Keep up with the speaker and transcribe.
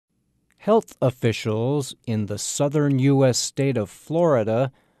Health officials in the southern U.S. state of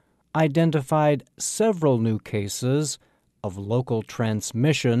Florida identified several new cases of local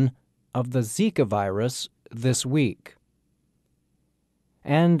transmission of the Zika virus this week.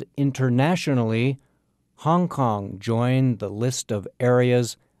 And internationally, Hong Kong joined the list of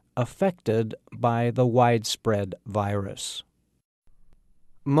areas affected by the widespread virus.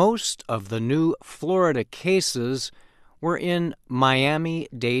 Most of the new Florida cases were in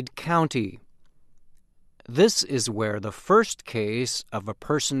Miami-Dade County. This is where the first case of a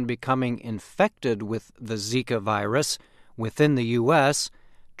person becoming infected with the Zika virus within the U.S.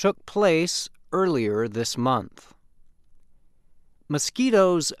 took place earlier this month.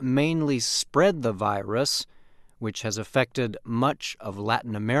 Mosquitoes mainly spread the virus, which has affected much of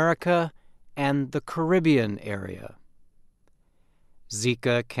Latin America and the Caribbean area.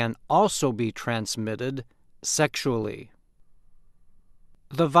 Zika can also be transmitted sexually.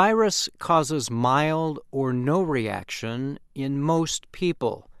 The virus causes mild or no reaction in most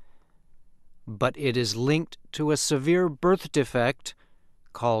people, but it is linked to a severe birth defect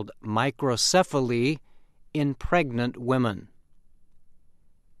called microcephaly in pregnant women.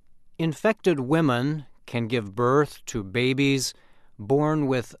 Infected women can give birth to babies born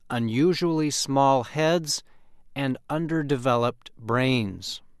with unusually small heads and underdeveloped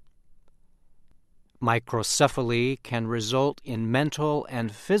brains. Microcephaly can result in mental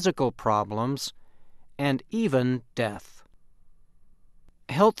and physical problems and even death.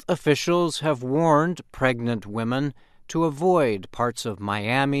 Health officials have warned pregnant women to avoid parts of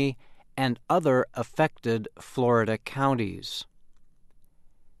Miami and other affected Florida counties.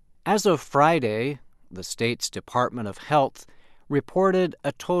 As of Friday, the state's Department of Health reported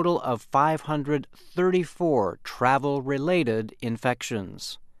a total of 534 travel-related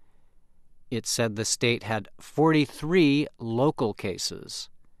infections. It said the state had 43 local cases.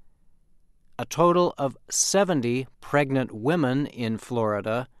 A total of 70 pregnant women in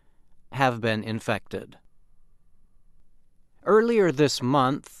Florida have been infected. Earlier this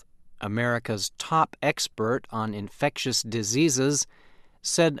month, America's top expert on infectious diseases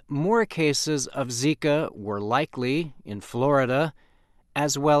said more cases of Zika were likely in Florida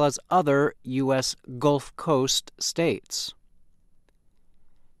as well as other U.S. Gulf Coast states.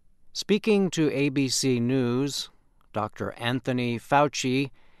 Speaking to ABC News, Dr. Anthony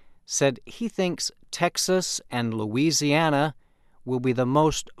Fauci said he thinks Texas and Louisiana will be the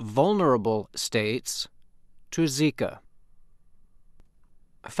most vulnerable states to Zika.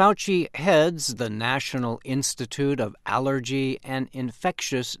 Fauci heads the National Institute of Allergy and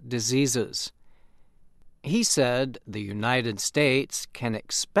Infectious Diseases. He said the United States can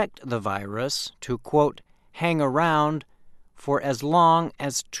expect the virus to, quote, hang around for as long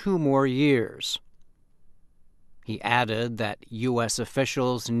as 2 more years. He added that U.S.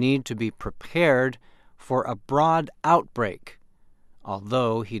 officials need to be prepared for a broad outbreak,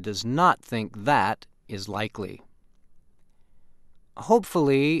 although he does not think that is likely.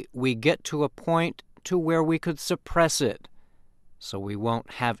 Hopefully, we get to a point to where we could suppress it, so we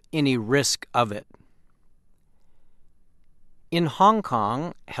won't have any risk of it. In Hong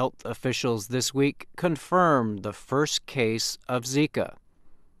Kong, health officials this week confirmed the first case of Zika.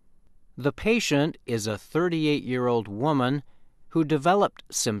 The patient is a 38-year-old woman who developed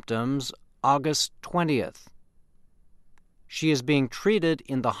symptoms August 20th. She is being treated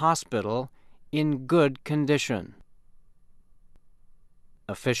in the hospital in good condition.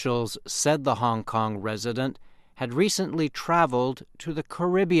 Officials said the Hong Kong resident had recently traveled to the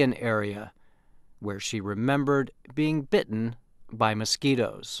Caribbean area, where she remembered being bitten by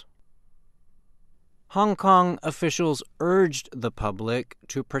mosquitoes. Hong Kong officials urged the public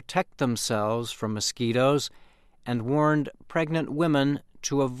to protect themselves from mosquitoes and warned pregnant women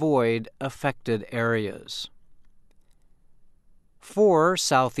to avoid affected areas. 4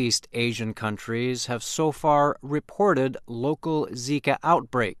 Southeast Asian countries have so far reported local Zika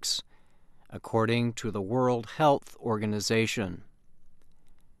outbreaks, according to the World Health Organization.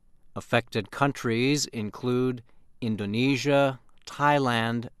 Affected countries include Indonesia,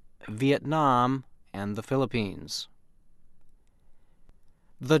 Thailand, Vietnam, and the Philippines.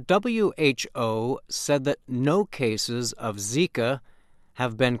 The WHO said that no cases of Zika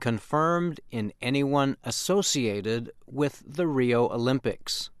have been confirmed in anyone associated with the Rio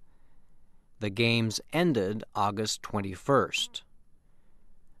Olympics. The Games ended August 21st.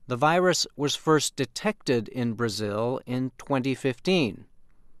 The virus was first detected in Brazil in 2015.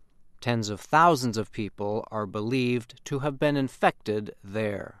 Tens of thousands of people are believed to have been infected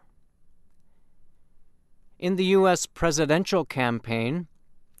there. In the U.S. presidential campaign,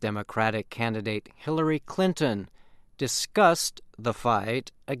 Democratic candidate Hillary Clinton discussed the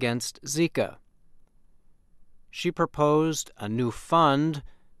fight against Zika. She proposed a new fund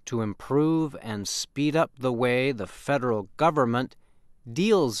to improve and speed up the way the federal government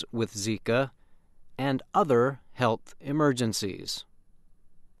deals with Zika and other health emergencies.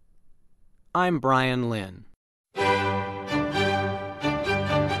 I'm Brian Lynn.